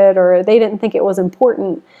do it, or they didn't think it was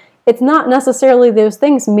important. It's not necessarily those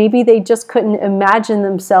things. Maybe they just couldn't imagine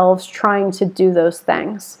themselves trying to do those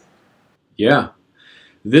things. Yeah.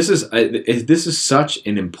 This is such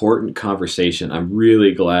an important conversation. I'm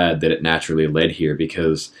really glad that it naturally led here,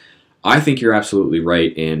 because I think you're absolutely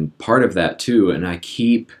right. And part of that too, and I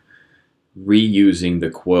keep reusing the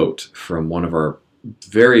quote from one of our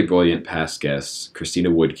very brilliant past guests,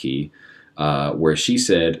 Christina Woodkey, where she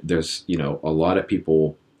said there's, a lot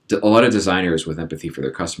of designers with empathy for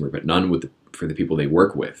their customer, but none for the people they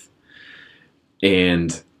work with.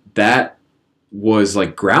 And that was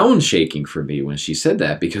like ground shaking for me when she said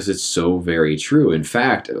that, because it's so very true. In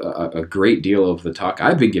fact, a great deal of the talk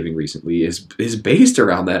I've been giving recently is based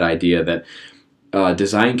around that idea that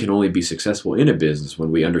design can only be successful in a business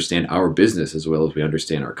when we understand our business as well as we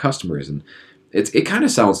understand our customers. And it kind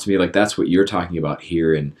of sounds to me like that's what you're talking about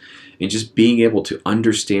here, and just being able to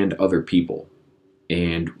understand other people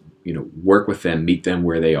and work with them, meet them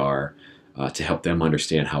where they are, to help them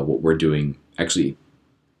understand how what we're doing actually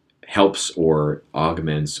helps or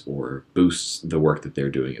augments or boosts the work that they're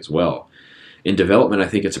doing as well. In development, I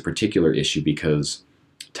think it's a particular issue because,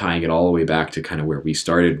 tying it all the way back to kind of where we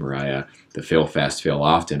started, Mariah, the fail fast, fail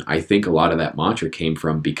often, I think a lot of that mantra came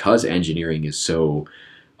from because engineering is so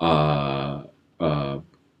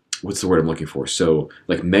what's the word I'm looking for? So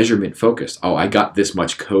like measurement focused. Oh, I got this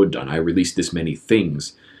much code done. I released this many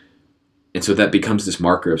things. And so that becomes this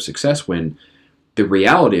marker of success, when the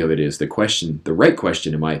reality of it is the right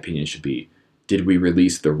question, in my opinion, should be, did we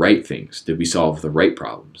release the right things? Did we solve the right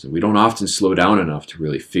problems? And we don't often slow down enough to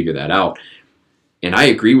really figure that out. And I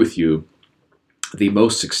agree with you. The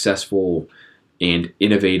most successful and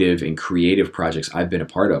innovative and creative projects I've been a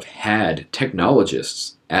part of had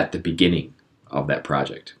technologists at the beginning of that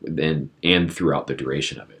project and throughout the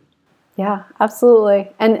duration of it. Yeah,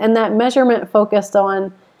 absolutely. And that measurement focused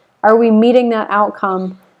on, are we meeting that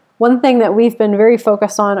outcome? One thing that we've been very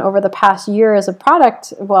focused on over the past year as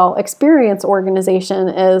a experience organization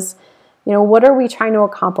is, what are we trying to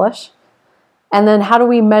accomplish? And then how do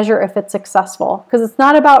we measure if it's successful? Because it's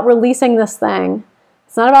not about releasing this thing.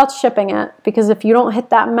 It's not about shipping it, because if you don't hit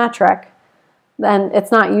that metric, then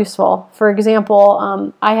it's not useful. For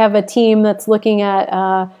example, I have a team that's looking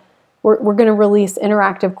at, we're going to release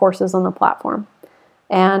interactive courses on the platform.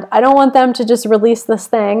 And I don't want them to just release this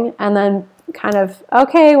thing and then kind of,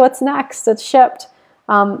 okay, what's next? It's shipped.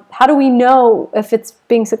 How do we know if it's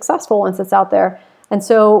being successful once it's out there? And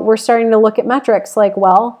so we're starting to look at metrics like,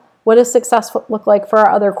 well, what does success look like for our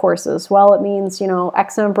other courses? Well, it means,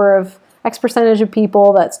 X percentage of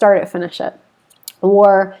people that start it finish it.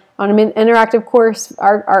 Or on an interactive course,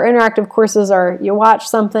 our interactive courses are, you watch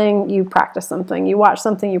something, you practice something. You watch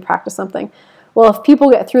something, you practice something. Well, if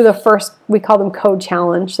people get through the first, we call them code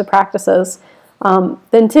challenge, the practices,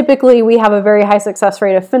 then typically we have a very high success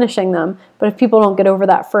rate of finishing them. But if people don't get over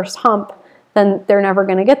that first hump, then they're never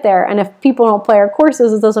going to get there. And if people don't play our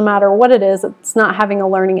courses, it doesn't matter what it is, it's not having a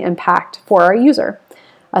learning impact for our user.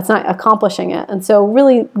 It's not accomplishing it. And so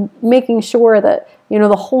really making sure that,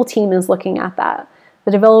 the whole team is looking at that.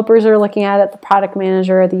 The developers are looking at it, the product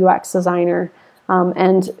manager, the UX designer.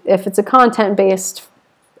 And if it's a content-based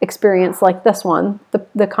experience like this one,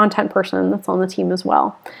 the content person that's on the team as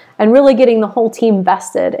well. And really getting the whole team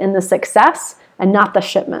vested in the success and not the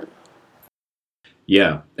shipment.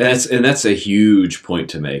 Yeah, and that's a huge point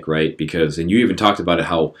to make, right? Because, and you even talked about it,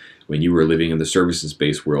 how when you were living in the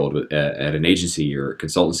services-based world at an agency or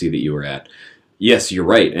consultancy that you were at, yes, you're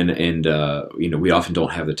right, and we often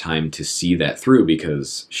don't have the time to see that through,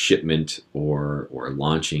 because shipment or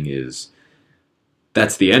launching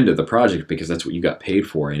that's the end of the project, because that's what you got paid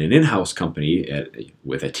for. In an in-house company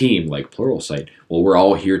with a team like Pluralsight, well, we're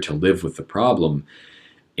all here to live with the problem,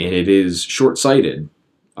 and it is short-sighted,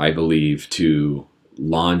 I believe, to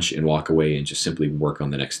launch and walk away and just simply work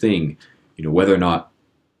on the next thing. Whether or not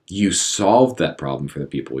you solved that problem for the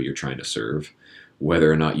people you're trying to serve, whether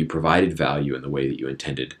or not you provided value in the way that you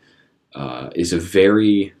intended, is a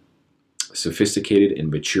very sophisticated and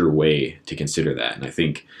mature way to consider that. And I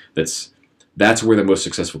think that's where the most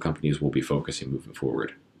successful companies will be focusing moving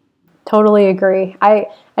forward. Totally agree.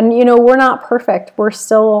 We're not perfect. We're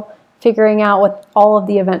still figuring out what all of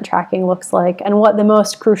the event tracking looks like and what the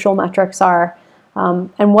most crucial metrics are,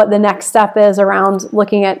 and what the next step is around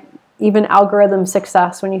looking at even algorithm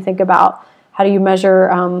success. When you think about how do you measure,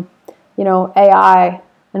 AI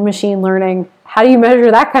and machine learning, how do you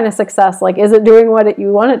measure that kind of success? Like, is it doing what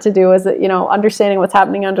you want it to do? Is it, understanding what's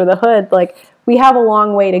happening under the hood? Like, we have a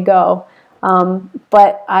long way to go.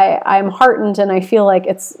 But I'm heartened, and I feel like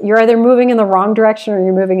you're either moving in the wrong direction or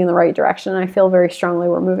you're moving in the right direction. And I feel very strongly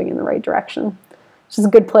we're moving in the right direction, which is a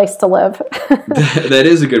good place to live. That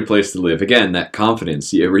is a good place to live. Again, that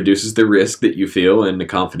confidence, it reduces the risk that you feel and the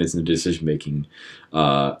confidence in the decision-making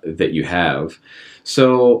that you have.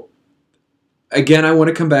 So, again, I want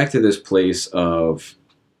to come back to this place of,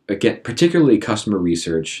 again, particularly customer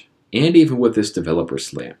research and even with this developer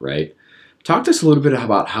slant, right? Talk to us a little bit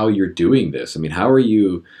about how you're doing this. I mean, how are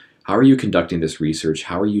you conducting this research?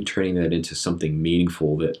 How are you turning that into something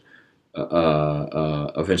meaningful that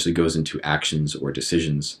eventually goes into actions or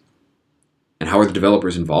decisions? And how are the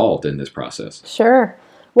developers involved in this process? Sure.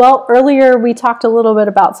 Well, earlier we talked a little bit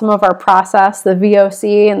about some of our process, the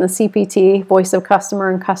VOC and the CPT, voice of customer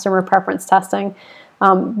and customer preference testing.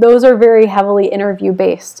 Those are very heavily interview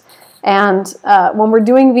based. And when we're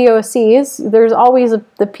doing VOCs, there's always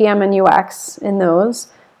the PM and UX in those,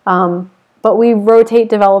 but we rotate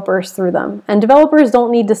developers through them. And developers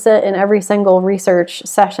don't need to sit in every single research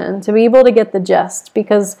session to be able to get the gist,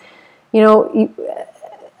 because,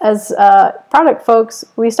 as product folks,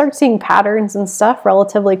 we start seeing patterns and stuff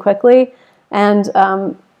relatively quickly. And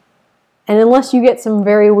unless you get some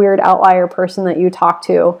very weird outlier person that you talk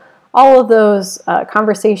to, all of those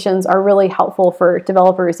conversations are really helpful for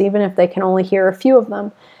developers, even if they can only hear a few of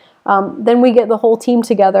them. Then we get the whole team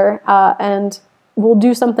together and we'll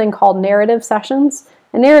do something called narrative sessions.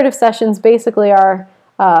 And narrative sessions basically are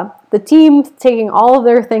the team taking all of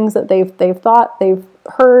their things that they've thought, they've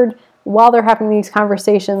heard while they're having these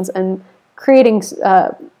conversations, and creating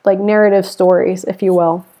like narrative stories, if you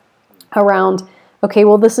will, around, okay,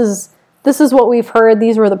 well, this is what we've heard.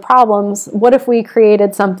 These were the problems. What if we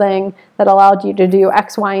created something that allowed you to do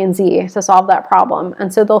X, Y, and Z to solve that problem?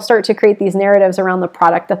 And so they'll start to create these narratives around the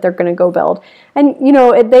product that they're going to go build. And,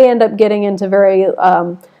 they end up getting into very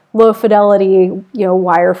low fidelity,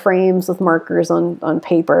 wireframes with markers on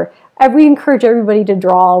paper. We encourage everybody to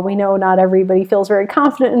draw. We know not everybody feels very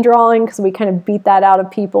confident in drawing because we kind of beat that out of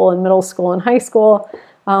people in middle school and high school.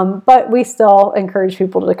 But we still encourage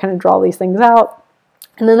people to kind of draw these things out.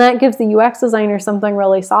 And then that gives the UX designer something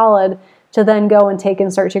really solid to then go and take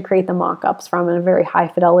and start to create the mock-ups from in a very high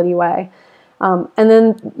fidelity way. And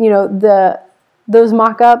then, those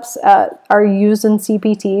mock-ups are used in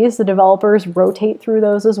CPTs. The developers rotate through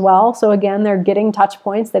those as well. So again, they're getting touch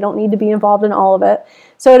points. They don't need to be involved in all of it.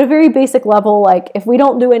 So at a very basic level, like if we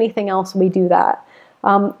don't do anything else, we do that.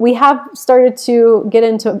 We have started to get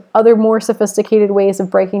into other more sophisticated ways of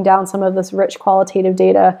breaking down some of this rich qualitative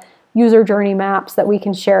data, user journey maps that we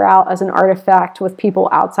can share out as an artifact with people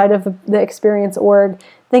outside of the experience org,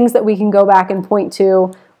 things that we can go back and point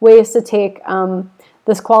to, ways to take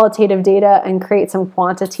this qualitative data and create some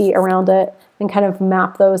quantity around it and kind of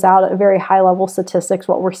map those out at a very high level statistics,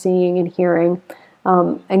 what we're seeing and hearing,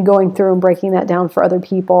 and going through and breaking that down for other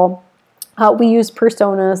people. We use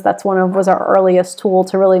personas. That's was our earliest tool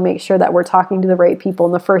to really make sure that we're talking to the right people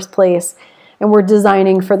in the first place. And we're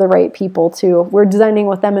designing for the right people too. We're designing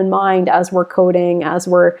with them in mind as we're coding, as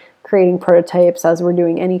we're creating prototypes, as we're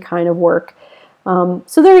doing any kind of work.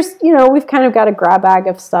 So there's, we've kind of got a grab bag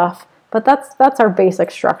of stuff, but that's our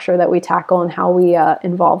basic structure that we tackle and how we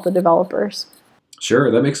involve the developers.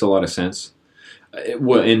 Sure, that makes a lot of sense.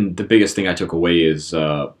 And the biggest thing I took away is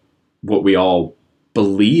what we all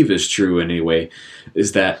believe is true anyway,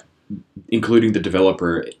 is that including the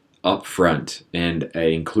developer up front and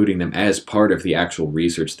including them as part of the actual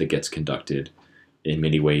research that gets conducted in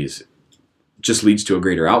many ways just leads to a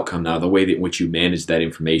greater outcome. Now, the way in which you manage that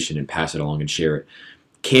information and pass it along and share it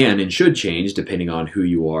can and should change depending on who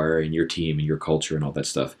you are and your team and your culture and all that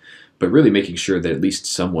stuff. But really making sure that at least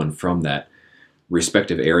someone from that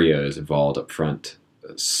respective area is involved up front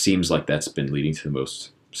seems like that's been leading to the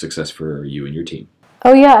most success for you and your team.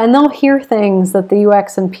 Oh yeah, and they'll hear things that the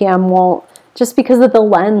UX and PM won't, just because of the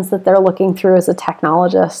lens that they're looking through as a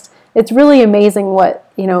technologist. It's really amazing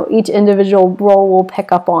what, each individual role will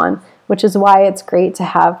pick up on, which is why it's great to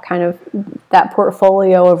have kind of that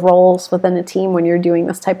portfolio of roles within a team when you're doing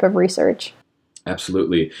this type of research.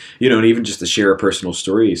 Absolutely. And even just to share a personal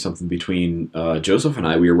story, something between Joseph and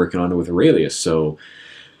I, we were working on it with Aurelius. So,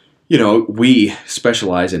 we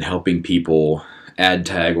specialize in helping people add,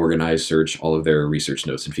 tag, organize, search all of their research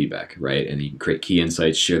notes and feedback, right? And you can create key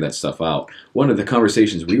insights, share that stuff out. One of the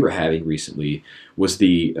conversations we were having recently was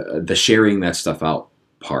the sharing that stuff out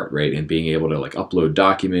part, right? And being able to upload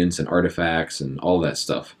documents and artifacts and all that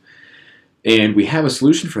stuff. And we have a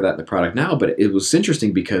solution for that in the product now, but it was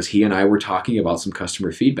interesting because he and I were talking about some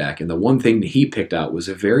customer feedback, and the one thing that he picked out was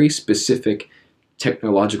a very specific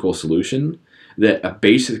technological solution that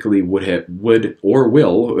basically would or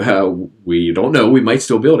will, we don't know, we might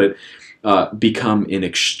still build it, become an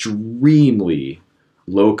extremely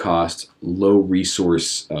low-cost,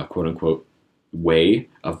 low-resource, quote-unquote, way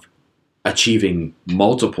of achieving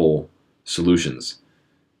multiple solutions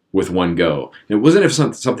with one go. And it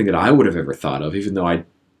wasn't something that I would have ever thought of, even though I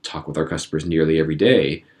talk with our customers nearly every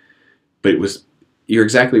day. But you're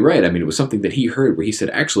exactly right. I mean, it was something that he heard where he said,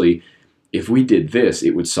 actually, if we did this,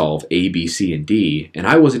 it would solve A, B, C, and D. And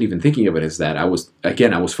I wasn't even thinking of it as that. I was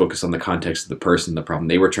focused on the context of the person, the problem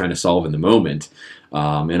they were trying to solve in the moment.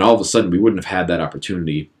 And all of a sudden, we wouldn't have had that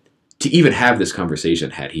opportunity to even have this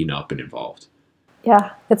conversation had he not been involved.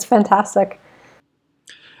 Yeah, it's fantastic.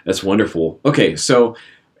 That's wonderful. Okay, so,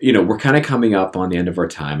 we're kind of coming up on the end of our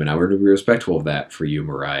time, and I want to be respectful of that for you,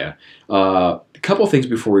 Mariah. A couple things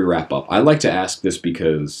before we wrap up. I like to ask this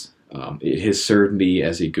because it has served me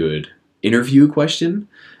as a good interview question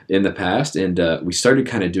in the past, and we started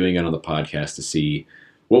kind of doing it on the podcast to see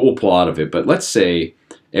what we'll pull out of it. But let's say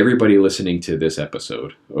everybody listening to this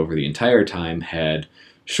episode over the entire time had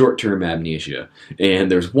short-term amnesia,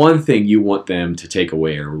 and there's one thing you want them to take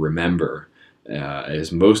away or remember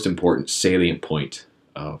as most important salient point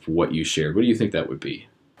of what you shared. What do you think that would be?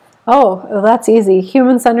 Oh, that's easy.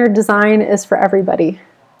 Human-centered design is for everybody.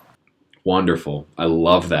 Wonderful. I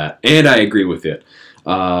love that. And I agree with it.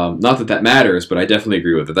 Not that matters, but I definitely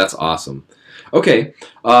agree with it. That's awesome. Okay.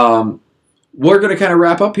 We're going to kind of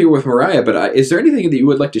wrap up here with Mariah, but is there anything that you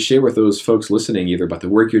would like to share with those folks listening, either about the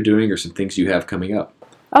work you're doing or some things you have coming up?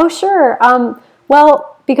 Oh, sure.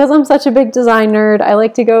 Well, because I'm such a big design nerd, I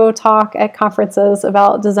like to go talk at conferences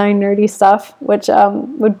about design nerdy stuff, which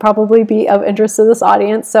would probably be of interest to this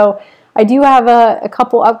audience. So I do have a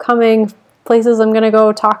couple upcoming places I'm going to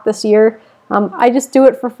go talk this year. I just do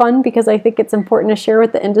it for fun because I think it's important to share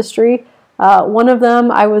with the industry. One of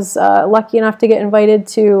them, I was lucky enough to get invited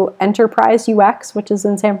to Enterprise UX, which is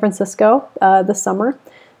in San Francisco this summer.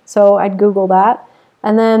 So I'd Google that.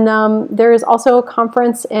 And then there is also a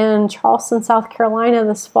conference in Charleston, South Carolina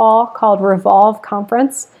this fall called Revolve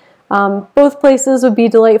Conference. Both places would be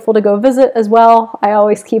delightful to go visit as well. I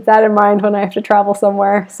always keep that in mind when I have to travel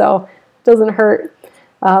somewhere, so it doesn't hurt.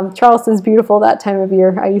 Charleston's beautiful that time of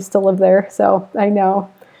year. I used to live there, so I know.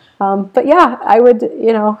 But yeah, I would,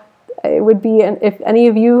 it would be, if any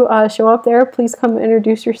of you show up there, please come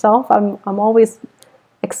introduce yourself. I'm always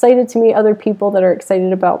excited to meet other people that are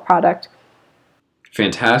excited about product.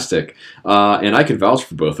 Fantastic. And I could vouch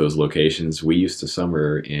for both those locations. We used to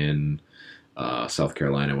summer in South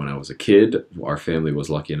Carolina when I was a kid. Our family was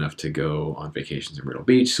lucky enough to go on vacations in Myrtle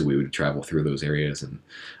Beach, so we would travel through those areas. And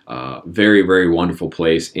very, very wonderful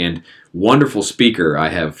place and wonderful speaker. I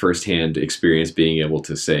have firsthand experience being able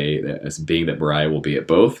to say that, as being that Mariah will be at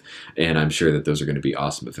both, and I'm sure that those are going to be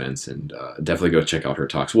awesome events. And definitely go check out her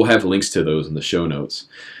talks. We'll have links to those in the show notes.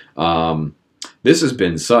 This has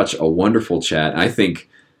been such a wonderful chat. I think,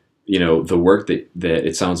 the work that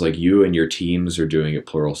it sounds like you and your teams are doing at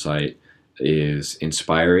Pluralsight is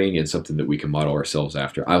inspiring and something that we can model ourselves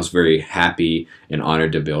after. I was very happy and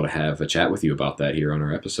honored to be able to have a chat with you about that here on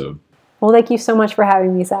our episode. Well, thank you so much for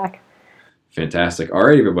having me, Zach. Fantastic. All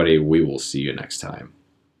right, everybody, we will see you next time.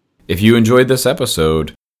 If you enjoyed this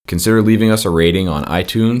episode, consider leaving us a rating on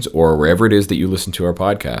iTunes or wherever it is that you listen to our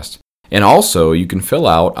podcast. And also, you can fill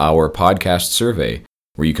out our podcast survey,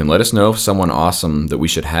 where you can let us know if someone awesome that we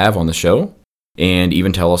should have on the show, and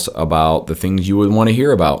even tell us about the things you would want to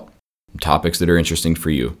hear about, topics that are interesting for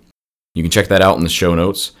you. You can check that out in the show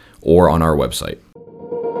notes or on our website.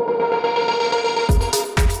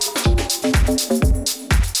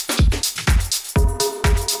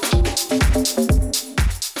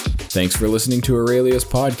 Thanks for listening to Aurelius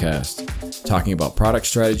Podcast, talking about product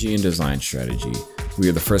strategy and design strategy. We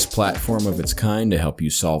are the first platform of its kind to help you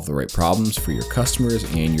solve the right problems for your customers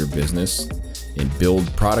and your business and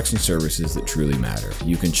build products and services that truly matter.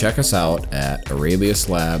 You can check us out at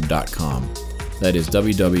aureliuslab.com. That is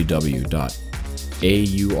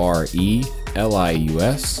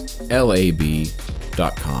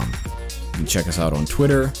www.aureliuslab.com. You can check us out on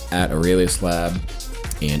Twitter at aureliuslab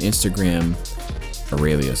and Instagram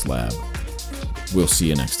aureliuslab. We'll see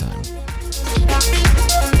you next time.